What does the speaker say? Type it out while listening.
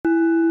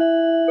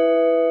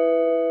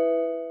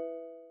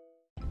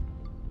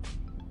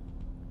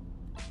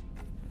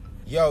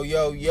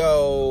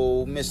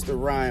Yo, Mr.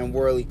 Ryan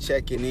Worley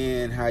checking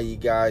in. How you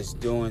guys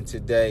doing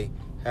today?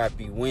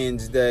 Happy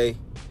Wednesday.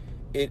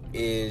 It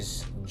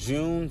is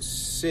June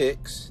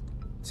 6th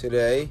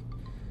today,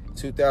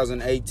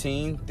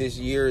 2018. This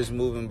year is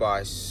moving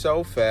by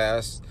so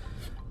fast.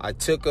 I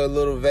took a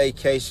little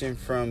vacation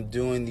from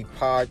doing the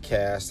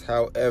podcast.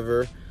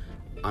 However,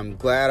 I'm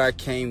glad I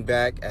came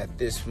back at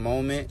this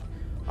moment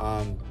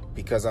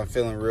because I'm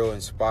feeling real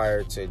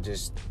inspired to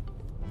just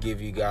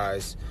give you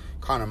guys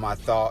kind of my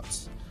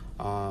thoughts,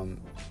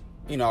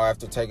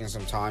 after taking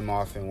some time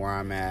off and where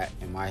I'm at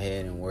in my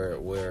head and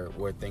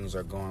where things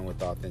are going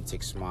with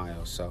Authentic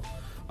Smile. So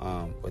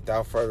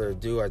without further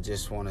ado, I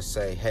just want to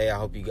say, hey, I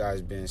hope you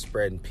guys been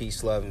spreading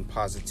peace, love, and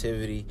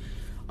positivity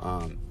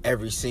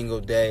every single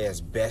day as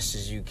best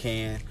as you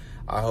can.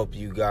 I hope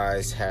you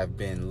guys have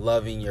been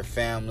loving your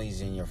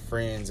families and your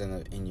friends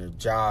and your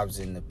jobs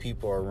and the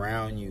people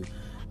around you.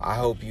 I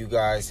hope you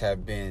guys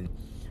have been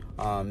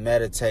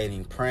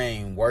meditating,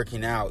 praying,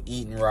 working out,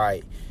 eating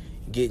right,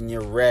 getting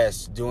your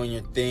rest, doing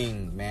your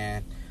thing,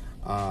 man.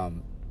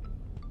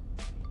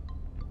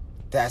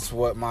 That's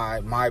what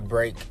my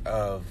break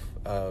of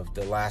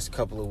the last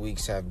couple of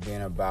weeks have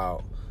been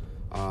about.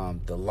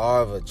 The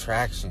law of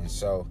attraction.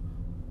 So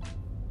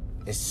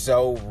it's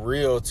so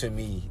real to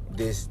me,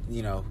 this,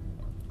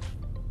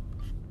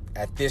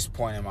 at this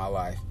point in my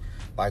life.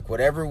 Like,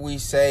 whatever we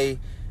say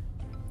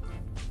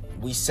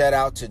we set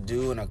out to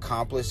do and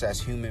accomplish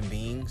as human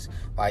beings,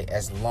 like,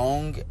 as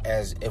long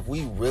as, if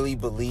we really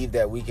believe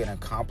that we can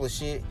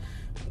accomplish it,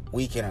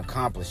 we can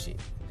accomplish it.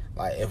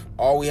 Like, if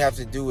all we have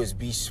to do is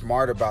be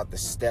smart about the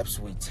steps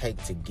we take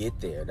to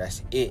get there,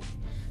 that's it,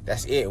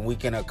 and we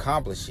can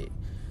accomplish it.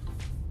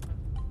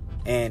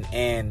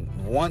 And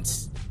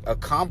once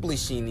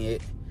accomplishing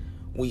it,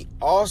 we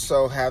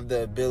also have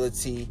the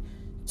ability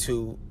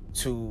to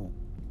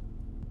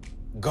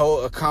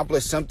go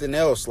accomplish something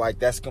else, like,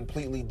 that's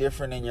completely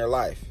different in your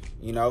life.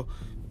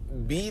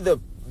 Be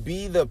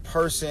the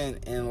person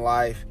in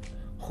life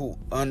who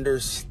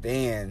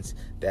understands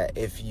that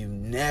if you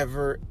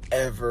never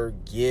ever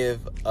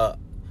give up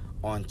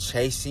on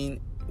chasing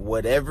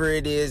whatever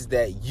it is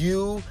that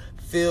you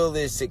feel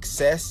is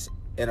success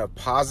and a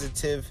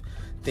positive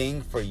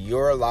thing for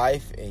your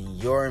life and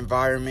your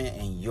environment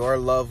and your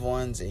loved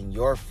ones and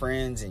your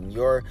friends and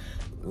your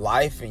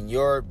life and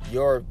your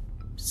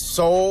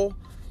soul,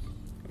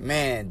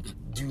 man,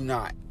 do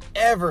not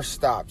ever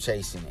stop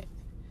chasing it.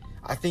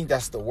 I think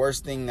that's the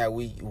worst thing that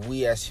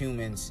we as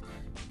humans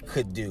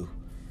could do.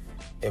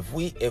 If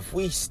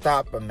we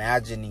stop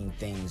imagining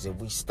things, if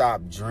we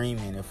stop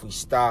dreaming, if we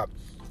stop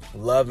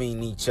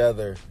loving each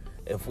other,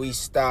 if we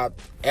stop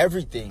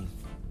everything,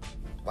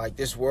 like,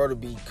 this world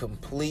would be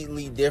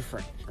completely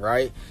different,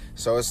 right?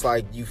 So it's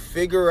like, you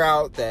figure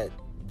out that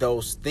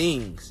those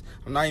things,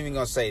 I'm not even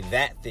going to say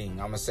that thing, I'm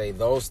going to say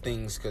those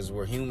things, because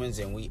we're humans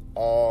and we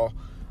all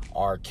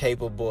are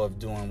capable of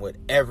doing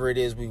whatever it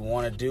is we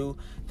want to do.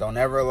 Don't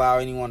ever allow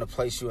anyone to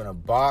place you in a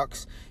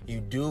box. You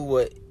do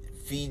what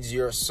feeds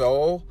your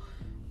soul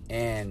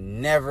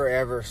and never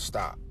ever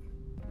stop.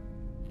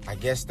 I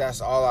guess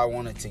that's all I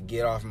wanted to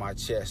get off my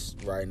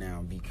chest right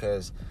now,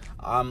 because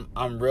I'm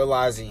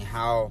realizing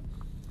how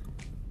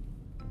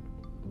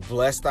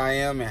blessed I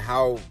am and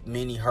how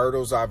many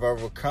hurdles I've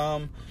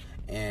overcome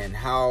and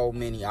how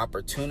many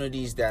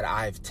opportunities that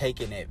I've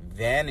taken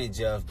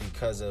advantage of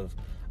because of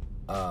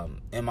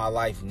in my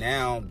life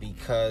now,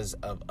 because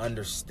of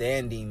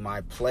understanding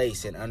my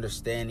place and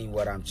understanding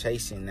what I'm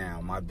chasing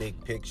now, my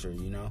big picture,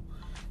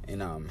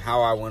 and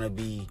how I want to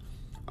be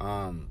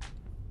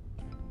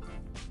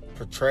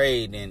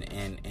portrayed,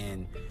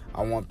 and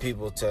I want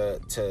people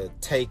to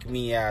take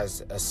me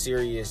as a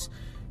serious,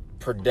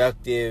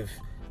 productive,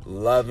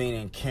 loving,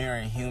 and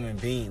caring human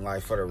being,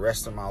 like, for the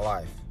rest of my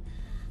life.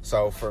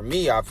 So for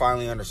me, I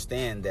finally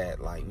understand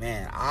that, like,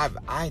 man,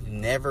 I've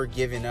never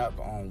given up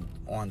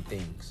on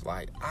things.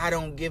 Like, I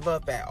don't give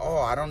up at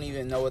all. I don't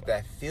even know what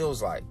that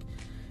feels like.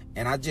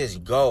 And I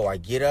just go. I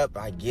get up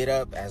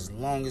as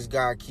long as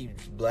God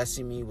keeps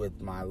blessing me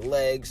with my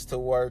legs to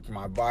work,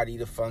 my body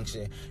to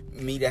function,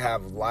 me to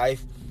have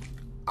life.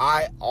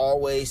 I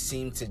always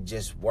seem to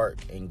just work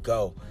and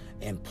go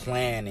and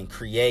plan and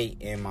create,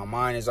 and my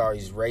mind is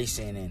always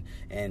racing,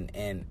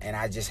 and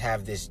I just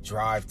have this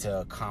drive to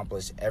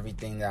accomplish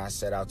everything that I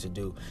set out to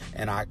do.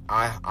 And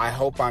I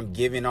hope I'm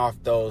giving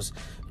off those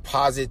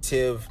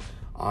positive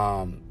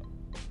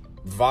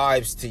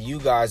vibes to you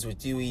guys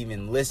with you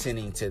even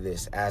listening to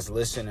this as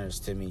listeners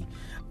to me.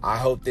 I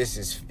hope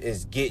this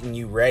is getting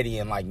you ready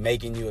and, like,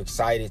 making you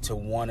excited to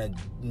want to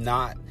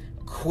not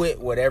quit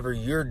whatever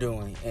you're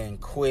doing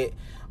and quit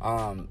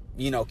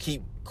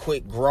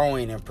quit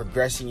growing and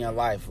progressing your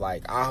life.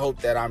 Like, I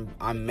hope that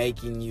I'm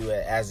making you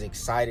as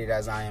excited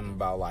as I am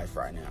about life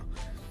right now.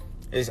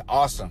 It's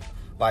awesome,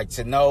 like,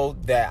 to know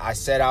that I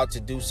set out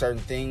to do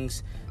certain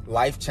things,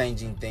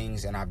 life-changing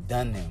things, and I've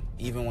done them,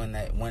 even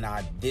when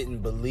I didn't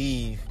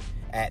believe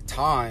at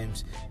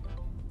times,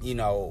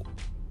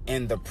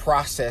 in the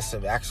process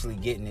of actually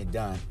getting it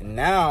done. And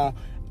now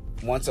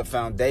once a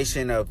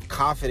foundation of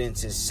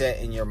confidence is set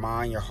in your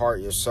mind, your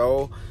heart, your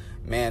soul,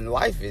 man,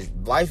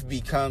 life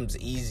becomes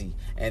easy.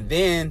 And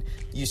then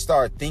you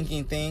start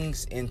thinking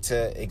things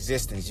into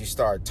existence. You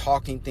start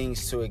talking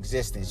things to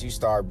existence. You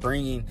start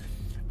bringing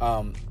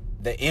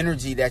the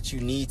energy that you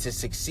need to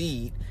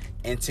succeed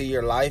into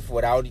your life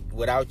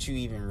without you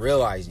even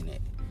realizing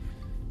it.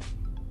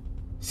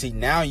 See,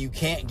 now you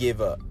can't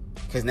give up,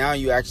 because now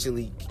you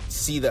actually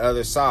see the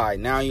other side.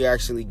 Now you're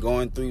actually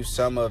going through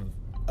some of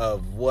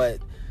what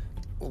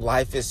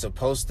life is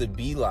supposed to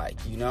be like,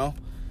 you know?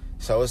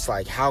 So it's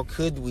like, how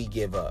could we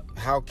give up?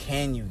 How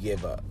can you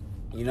give up,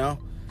 you know?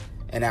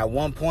 And at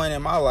one point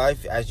in my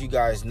life, as you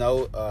guys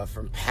know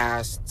from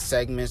past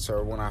segments,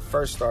 or when I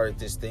first started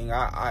this thing,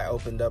 I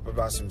opened up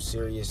about some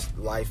serious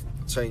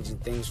life-changing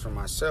things for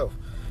myself.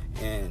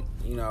 And,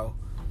 you know,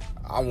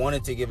 I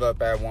wanted to give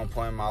up at one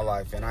point in my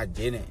life, and I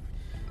didn't.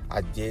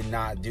 I did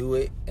not do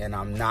it, and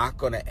I'm not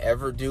going to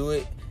ever do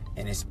it.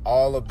 And it's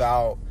all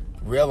about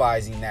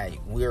realizing that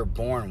we're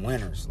born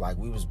winners. Like,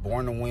 we was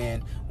born to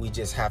win. We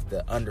just have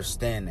to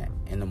understand that.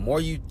 And the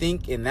more you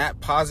think in that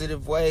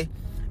positive way,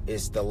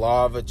 it's the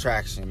law of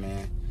attraction,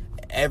 man.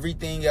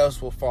 Everything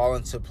else will fall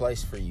into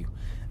place for you.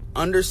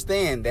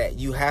 Understand that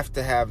you have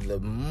to have the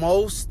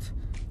most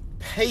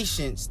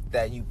patience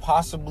that you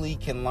possibly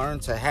can learn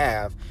to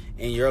have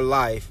in your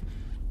life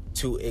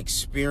to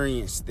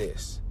experience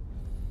this.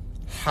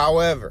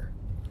 However,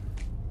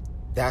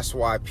 that's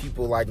why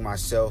people like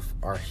myself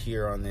are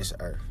here on this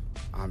earth.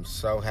 I'm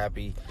so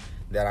happy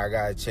that I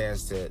got a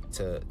chance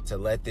to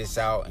let this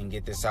out and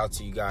get this out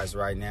to you guys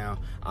right now.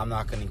 I'm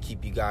not going to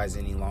keep you guys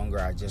any longer.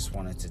 I just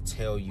wanted to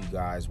tell you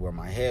guys where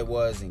my head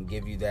was and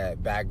give you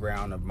that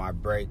background of my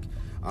break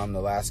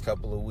the last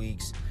couple of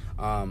weeks.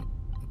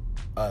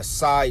 A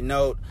side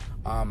note,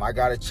 I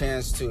got a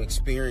chance to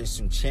experience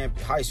some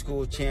high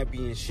school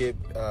championship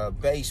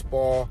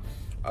baseball.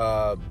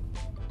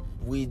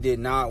 We did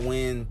not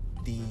win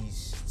the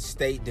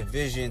state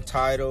division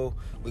title.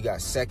 We got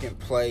second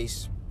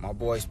place. My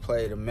boys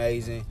played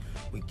amazing.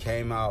 We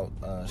came out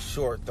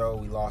short, though.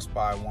 We lost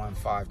by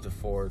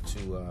 5-4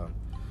 to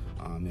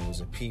it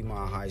was a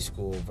Piedmont High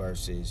School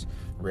versus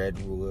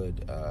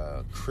Redwood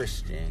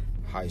Christian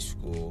High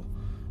School.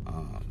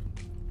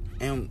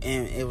 And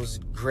it was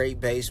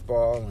great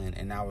baseball,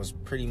 and that was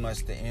pretty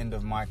much the end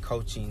of my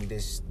coaching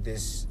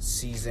this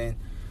season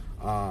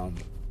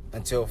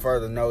until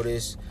further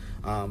notice.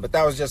 But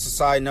that was just a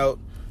side note.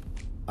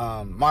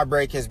 My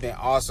break has been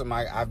awesome.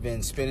 I've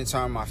been spending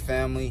time with my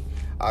family.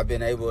 I've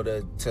been able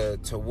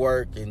to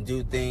work and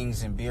do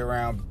things and be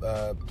around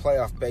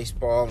playoff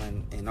baseball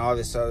and all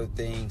this other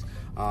things.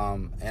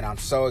 And I'm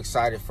so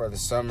excited for the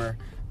summer.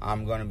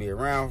 I'm going to be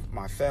around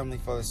my family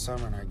for the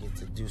summer, and I get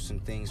to do some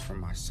things for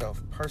myself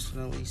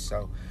personally.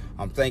 So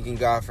I'm thanking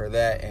God for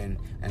that, and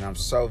I'm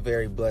so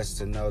very blessed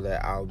to know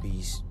that I'll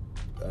be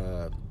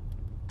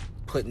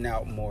putting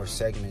out more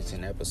segments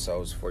and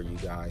episodes for you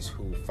guys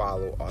who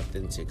follow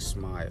Authentic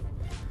Smile.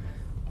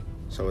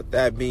 So with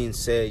that being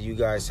said, you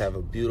guys have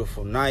a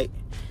beautiful night.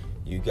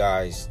 You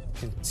guys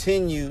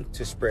continue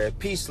to spread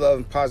peace, love,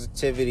 and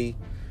positivity.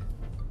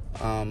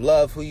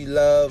 Love who you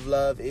love.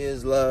 Love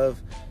is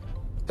love.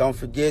 Don't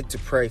forget to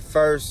pray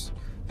first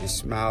and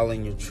smile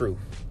in your truth.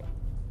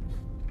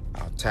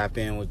 I'll tap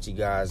in with you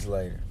guys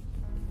later.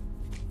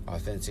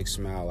 Authentic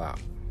Smile out.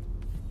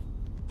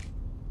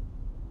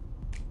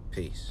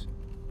 Peace.